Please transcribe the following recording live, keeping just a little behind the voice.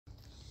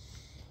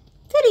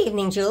Good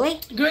evening, Julie.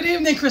 Good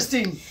evening,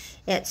 Christine.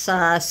 It's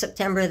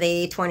September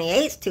the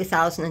 28th,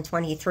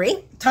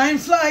 2023. Time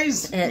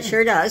flies. It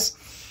sure does.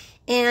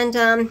 And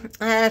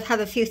I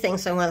have a few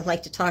things I would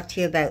like to talk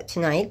to you about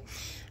tonight.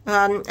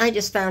 I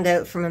just found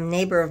out from a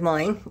neighbor of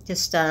mine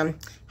just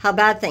how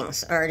bad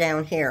things are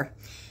down here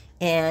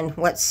and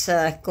what's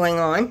going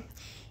on.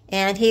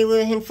 And he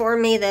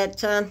informed me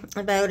that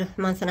about a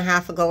month and a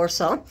half ago or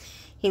so,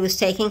 he was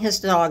taking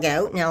his dog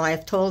out. Now,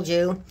 I've told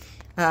you,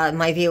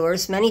 my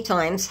viewers, many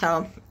times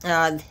how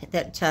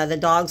that the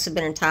dogs have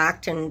been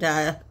attacked, and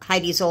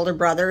Heidi's older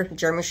brother,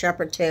 German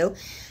Shepherd too,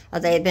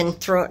 they had been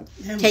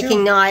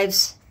taking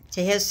knives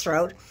to his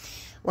throat.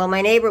 Well,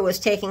 my neighbor was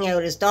taking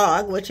out his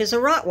dog, which is a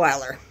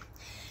Rottweiler.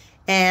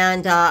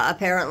 And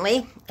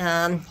apparently,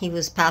 he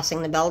was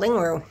passing the building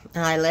where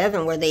I live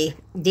and where the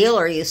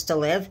dealer used to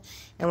live,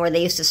 and where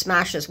they used to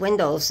smash his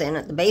windows in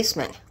at the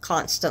basement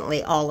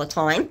constantly all the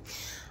time.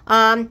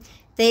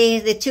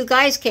 The two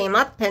guys came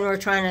up and were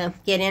trying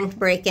to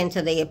break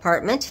into the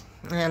apartment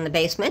and the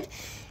basement.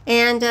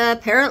 And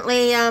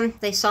apparently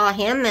they saw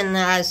him, and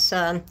as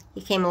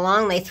he came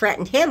along, they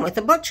threatened him with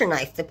a butcher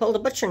knife. They pulled a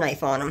butcher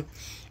knife on him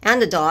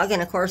and the dog.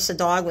 And of course, the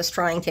dog was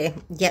trying to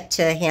get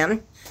to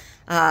him,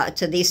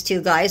 to these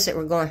two guys that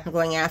were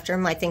going after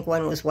him. I think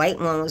one was white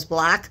and one was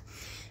black,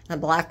 a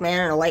black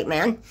man and a white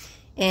man.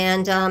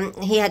 And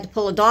he had to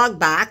pull a dog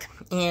back,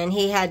 and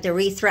he had to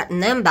re-threaten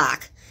them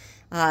back.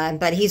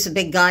 But he's a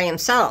big guy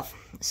himself,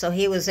 so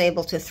he was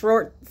able to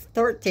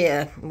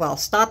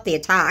stop the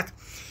attack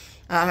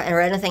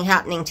or anything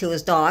happening to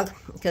his dog,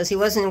 because he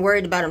wasn't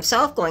worried about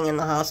himself going in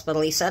the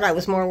hospital. He said, I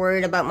was more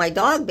worried about my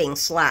dog being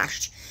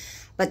slashed.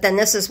 But then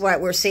this is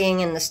what we're seeing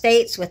in the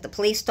States with the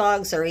police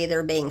dogs. They're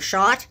either being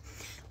shot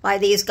by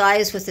these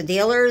guys with the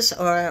dealers,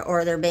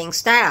 or they're being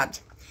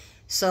stabbed.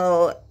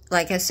 So,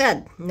 like I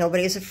said,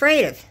 nobody's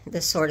afraid of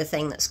this sort of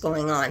thing that's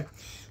going on.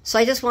 So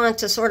I just wanted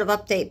to sort of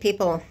update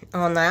people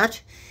on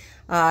that.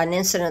 An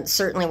incident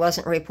certainly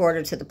wasn't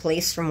reported to the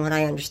police, from what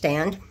I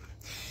understand.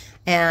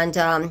 And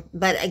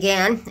but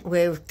again,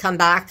 we've come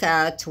back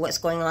to what's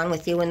going on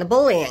with you and the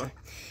bullying,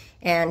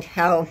 and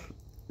how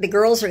the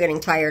girls are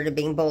getting tired of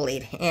being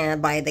bullied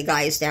by the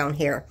guys down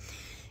here,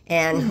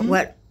 and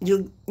what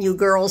you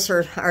girls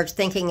are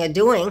thinking of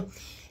doing,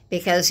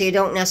 because you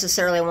don't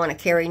necessarily want to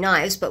carry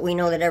knives, but we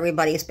know that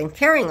everybody's been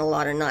carrying a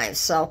lot of knives.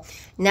 So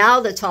now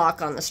the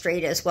talk on the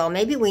street is, well,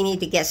 maybe we need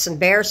to get some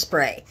bear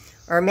spray,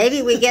 or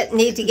maybe we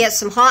need to get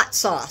some hot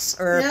sauce,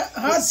 or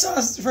hot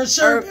sauce for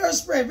sure, bear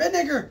spray,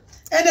 vinegar,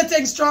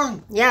 anything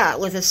strong. Yeah,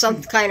 with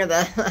some kind of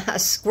a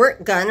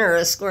squirt gun, or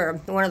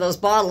one of those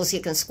bottles you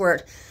can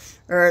squirt,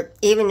 or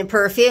even the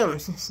perfume.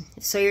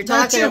 So you're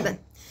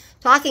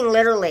talking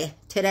literally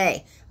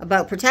today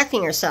about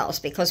protecting yourselves,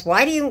 because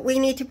why do we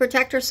need to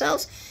protect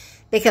ourselves?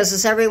 Because,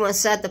 as everyone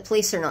said, the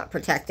police are not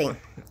protecting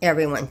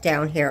everyone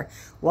down here.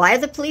 Why are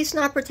the police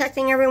not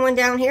protecting everyone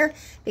down here?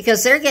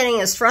 Because they're getting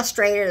as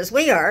frustrated as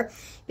we are,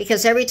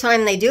 because every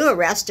time they do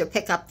arrest or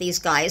pick up these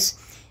guys,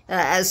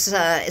 as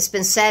it's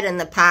been said in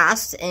the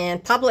past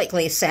and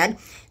publicly said,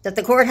 that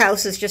the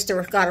courthouse has just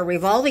got a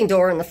revolving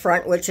door in the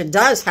front, which it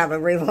does have a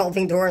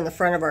revolving door in the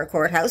front of our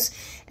courthouse,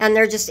 and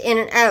they're just in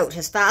and out.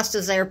 As fast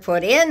as they're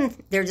put in,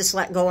 they're just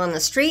let go on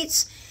the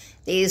streets.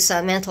 These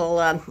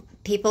mental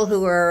people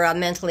who are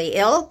mentally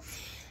ill,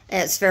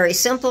 it's very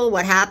simple.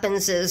 What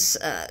happens is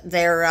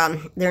they're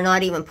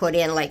not even put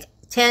in. Like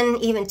 10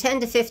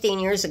 to 15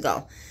 years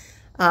ago,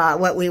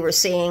 what we were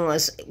seeing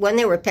was when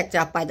they were picked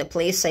up by the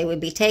police, they would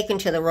be taken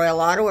to the Royal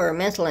Ottawa or a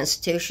mental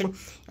institution,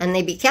 and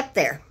they'd be kept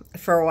there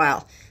for a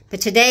while.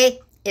 But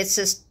today, it's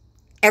just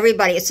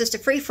it's just a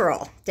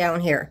free-for-all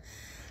down here.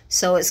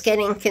 So it's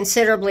getting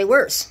considerably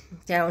worse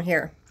down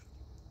here.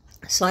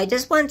 So I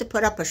just wanted to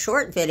put up a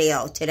short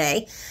video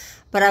today,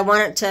 but I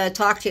wanted to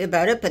talk to you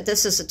about it. But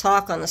this is a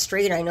talk on the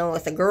street. I know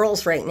with the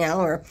girls right now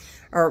are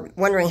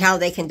wondering how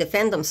they can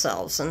defend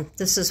themselves. And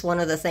this is one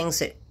of the things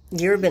that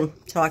you've been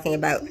talking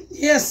about.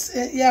 Yes,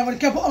 yeah, with a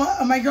couple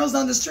of my girls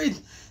down the street.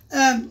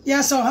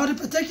 So how to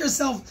protect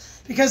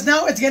yourself, because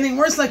now it's getting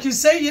worse, like you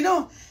say,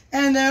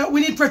 and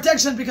we need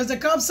protection, because the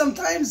cops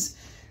sometimes,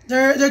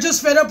 they're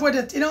just fed up with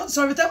it,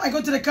 So every time I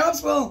go to the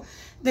cops, well,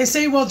 they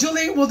say, well,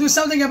 Julie, we'll do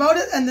something about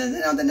it, and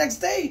then the next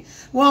day,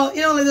 well,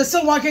 they're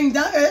still walking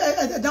down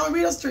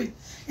Rideau Street,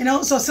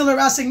 so still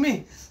harassing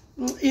me,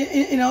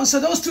 So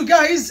those two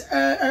guys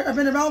have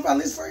been around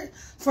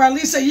for at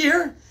least a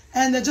year,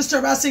 and they're just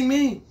harassing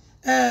me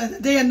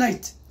day and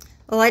night.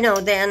 Oh, I know.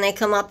 And they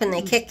come up and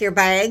they kick your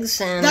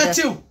bags, and that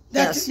too.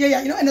 Yes.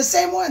 Yeah, and the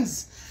same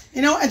ones,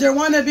 and they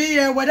want to be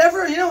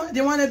whatever,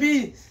 they want to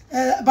be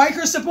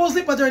bikers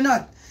supposedly, but they're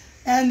not.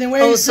 And the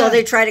way so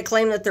they try to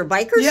claim that they're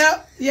bikers?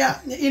 Yeah,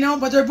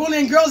 but they're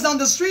bullying girls down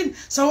the street.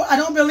 So I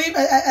don't believe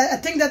a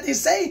thing that they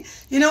say,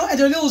 and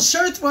their little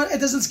shirts. Well, it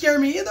doesn't scare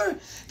me either,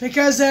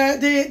 because I'm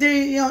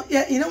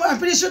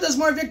pretty sure there's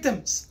more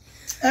victims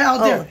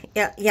out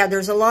there. Yeah,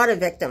 there's a lot of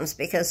victims,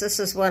 because this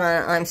is what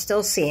I'm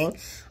still seeing.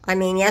 I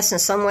mean, yes, in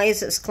some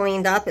ways it's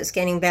cleaned up, it's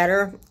getting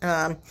better,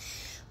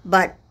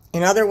 but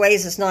in other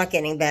ways it's not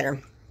getting better.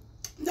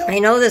 No. I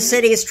know the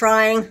city is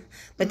trying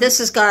But this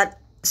has got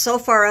so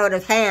far out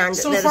of hand.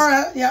 So far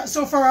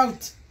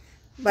out.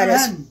 But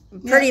it's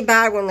pretty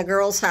bad when the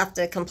girls have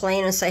to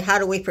complain and say, how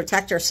do we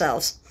protect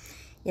ourselves?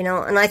 You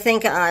know, and I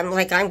think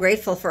I'm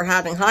grateful for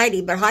having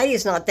Heidi, but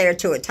Heidi's not there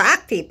to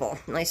attack people.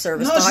 My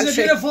service dog. No, she's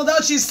a beautiful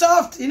dog. She's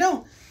soft, you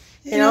know.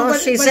 You know,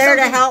 she's there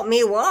to help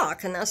me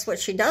walk, and that's what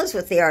she does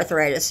with the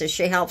arthritis, is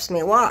she helps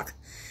me walk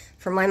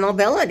for my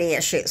mobility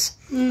issues.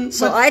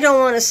 So I don't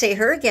want to see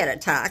her get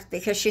attacked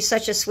because she's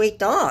such a sweet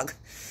dog.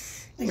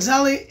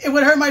 Exactly. It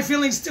would hurt my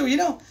feelings too, you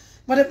know.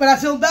 But I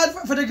feel bad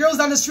for the girls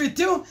down the street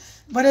too.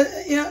 But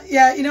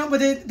but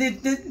they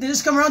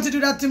just come around to do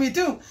that to me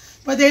too.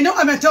 But they know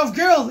I'm a tough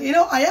girl, you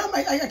know. I am.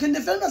 I can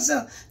defend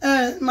myself,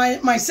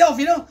 myself,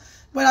 you know.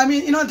 But I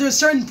mean, you know, to a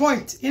certain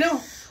point, you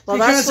know. Well,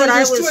 that's what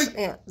I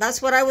was.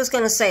 That's what I was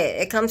going to say.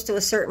 It comes to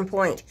a certain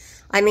point.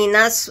 I mean,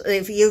 that's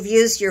if you've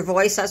used your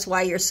voice. That's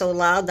why you're so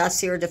loud.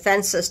 That's your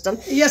defense system.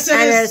 Yes, it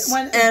is.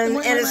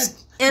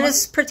 And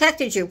it's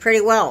protected you pretty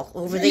well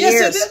over the years.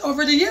 Yes, it did.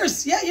 Over the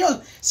years. Yeah, you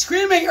know,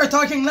 screaming or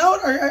talking loud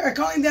or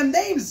calling them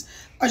names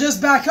or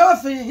just back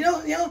off. You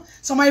know.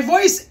 So my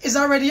voice is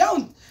already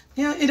out.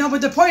 You know.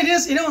 But the point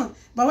is, you know.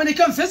 But when it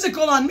comes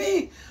physical on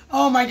me,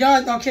 oh my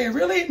God. Okay,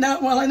 really? Now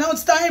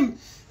it's time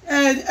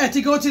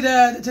to go to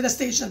the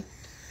station.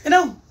 You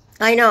know.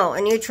 I know,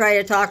 and you try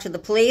to talk to the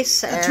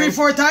police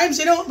 3-4 times,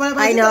 you know. But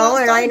I know,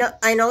 and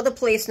I know the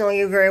police know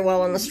you very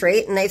well on the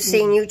street, and they've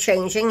seen you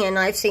changing, and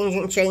I've seen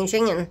you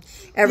changing, and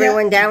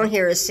everyone down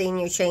here has seen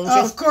you changing.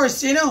 Of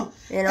course, you know.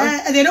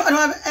 And they don't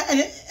have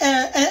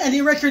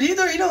any record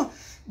either, you know.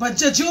 But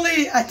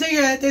Julie, I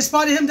think they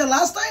spotted him the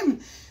last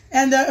time,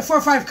 and 4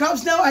 or 5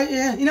 cops now.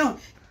 You know,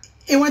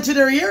 it went to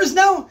their ears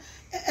now,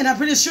 and I'm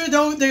pretty sure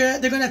though they're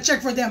gonna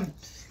check for them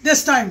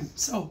this time.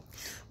 So.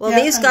 Well,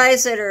 these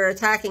guys that are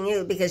attacking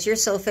you because you're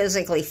so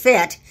physically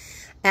fit,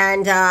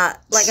 and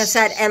like I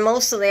said, and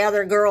most of the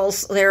other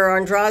girls, they're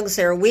on drugs,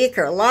 they're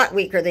weaker, a lot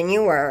weaker than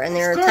you are, and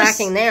they're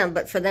attacking them.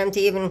 But for them to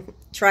even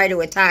try to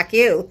attack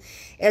you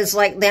is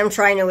like them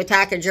trying to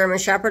attack a German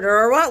Shepherd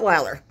or a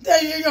Rottweiler.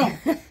 There you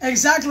go.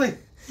 Exactly.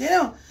 You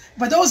know,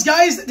 but those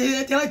guys,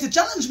 they like to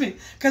challenge me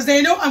because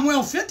they know I'm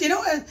well fit, you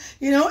know,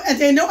 and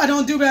they know I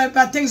don't do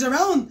bad things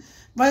around.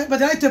 But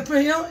they like to,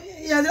 you know,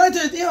 they like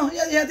to, you know,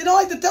 they don't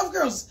like the tough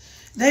girls.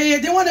 They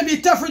want to be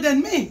tougher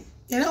than me,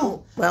 you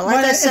know. Well,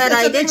 like I said,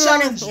 I didn't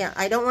want to. Yeah,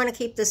 I don't want to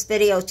keep this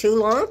video too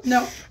long.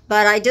 No.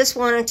 But I just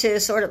wanted to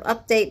sort of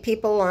update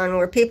people on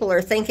where people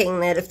are thinking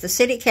that if the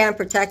city can't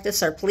protect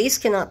us, our police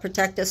cannot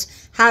protect us,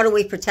 how do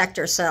we protect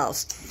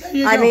ourselves?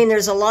 I mean,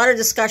 there's a lot of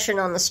discussion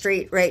on the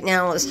street right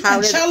now as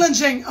how to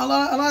challenging a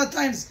lot of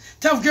times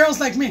tough girls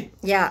like me.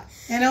 Yeah.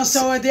 You know,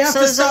 so they have to. So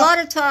there's a lot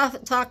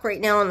of talk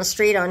right now on the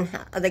street on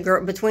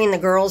between the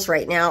girls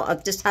right now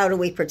of just how do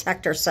we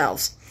protect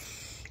ourselves.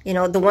 You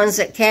know, the ones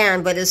that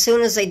can, but as soon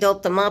as they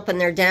dope them up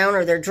and they're down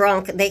or they're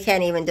drunk, they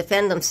can't even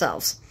defend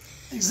themselves.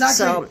 Exactly.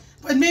 So,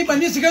 but me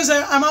because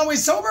I'm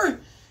always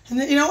sober, and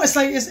you know,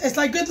 it's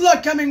like good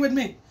luck coming with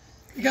me,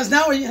 because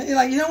now you're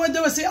like, you know what,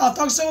 I'll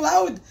talk so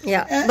loud.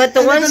 Yeah, but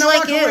the ones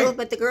like you,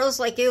 but the girls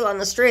like you on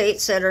the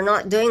streets that are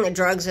not doing the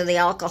drugs or the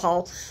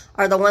alcohol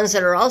are the ones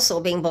that are also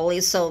being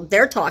bullied. So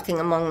they're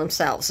talking among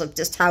themselves of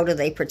just how do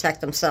they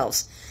protect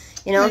themselves.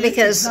 You know,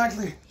 because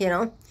you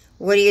know.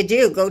 What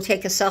do? Go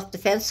take a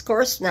self-defense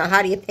course? Now,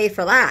 how do you pay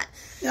for that?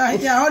 Yeah.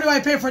 How do I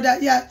pay for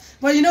that? Yeah.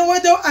 But you know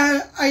what, though?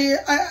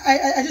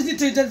 I just need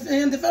to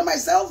defend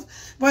myself.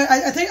 But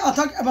I think I'll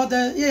talk about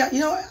I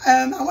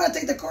want to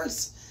take the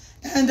course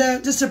and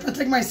just to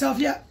protect myself.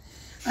 Yeah.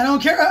 I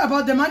don't care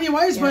about the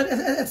money-wise, but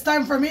it's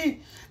time for me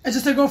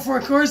just to go for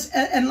a course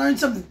and learn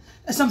some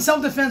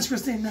self-defense,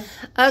 Christine.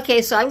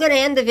 Okay, so I'm going to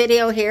end the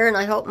video here, and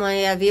I hope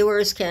my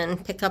viewers can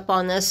pick up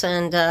on this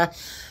and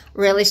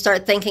really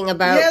start thinking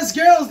about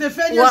girls,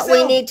 defend yourself. What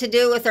we need to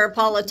do with our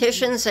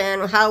politicians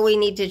and how we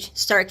need to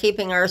start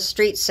keeping our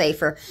streets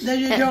safer. There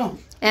you go.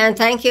 And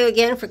thank you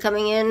again for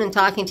coming in and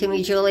talking to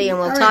me, Julie, and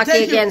we'll talk to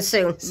you again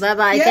soon.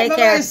 Bye-bye. Take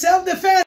care. Self-defense.